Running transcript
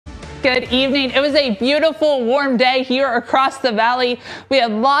Good evening. It was a beautiful warm day here across the valley. We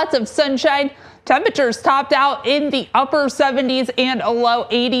had lots of sunshine. Temperatures topped out in the upper 70s and low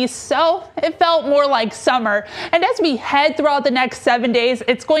 80s, so it felt more like summer. And as we head throughout the next 7 days,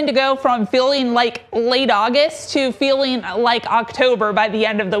 it's going to go from feeling like late August to feeling like October by the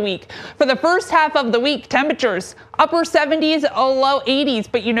end of the week. For the first half of the week, temperatures upper 70s, low 80s,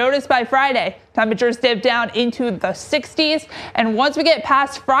 but you notice by Friday, temperatures dip down into the 60s. And once we get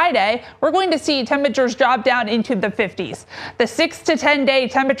past Friday, we're going to see temperatures drop down into the 50s. The 6 to 10 day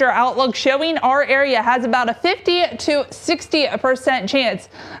temperature outlook showing our area has about a 50 to 60% chance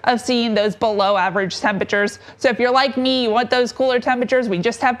of seeing those below average temperatures. So if you're like me, you want those cooler temperatures, we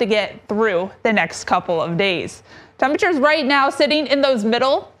just have to get through the next couple of days. Temperatures right now sitting in those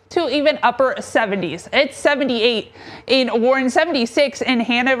middle to even upper 70s. It's 78 in Warren, 76 in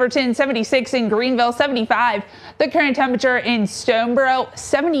Hanoverton, 76 in Greenville, 75. The current temperature in Stoneboro,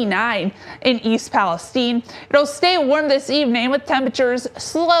 79 in East Palestine. It'll stay warm this evening with temperatures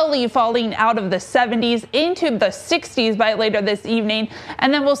slowly falling out of the 70s into the 60s by later this evening.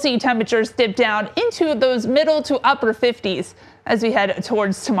 And then we'll see temperatures dip down into those middle to upper 50s as we head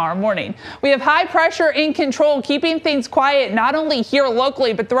towards tomorrow morning. We have high pressure in control, keeping things quiet not only here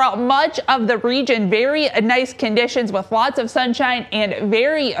locally, but throughout much of the region. Very nice conditions with lots of sunshine and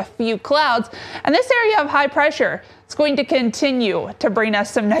very few clouds. And this area of high pressure is going to continue to bring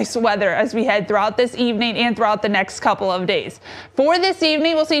us some nice weather as we head throughout this evening and throughout the next couple of days. For this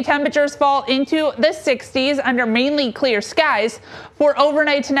evening, we'll see temperatures fall into the 60s under mainly clear skies. For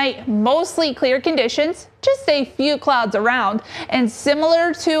overnight tonight, mostly clear conditions, just a few clouds around. And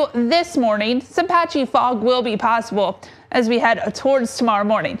similar to this morning, some patchy fog will be possible as we head towards tomorrow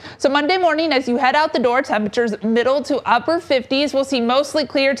morning. So Monday morning, as you head out the door, temperatures middle to upper 50s. We'll see mostly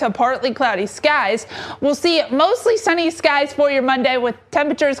clear to partly cloudy skies. We'll see mostly sunny skies for your Monday with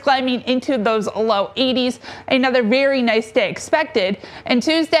temperatures climbing into those low 80s. Another very nice day expected. And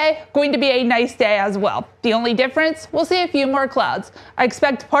Tuesday, going to be a nice day as well. The only difference, we'll see a few more clouds. I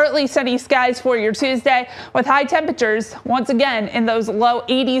expect partly sunny skies for your Tuesday with high temperatures once again in those low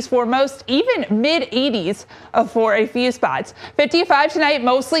 80s for most, even mid 80s for a few spots. 55 tonight,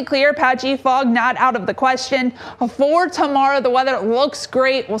 mostly clear, patchy fog not out of the question. For tomorrow, the weather looks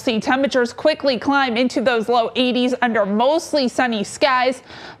great. We'll see temperatures quickly climb into those low 80s under mostly sunny skies.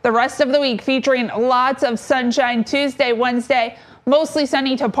 The rest of the week featuring lots of sunshine. Tuesday, Wednesday, mostly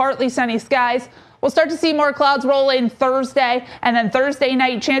sunny to partly sunny skies. We'll start to see more clouds roll in Thursday, and then Thursday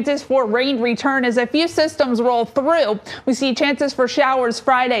night chances for rain return as a few systems roll through. We see chances for showers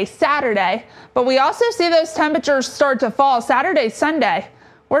Friday, Saturday, but we also see those temperatures start to fall Saturday, Sunday.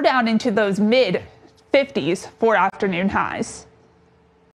 We're down into those mid 50s for afternoon highs.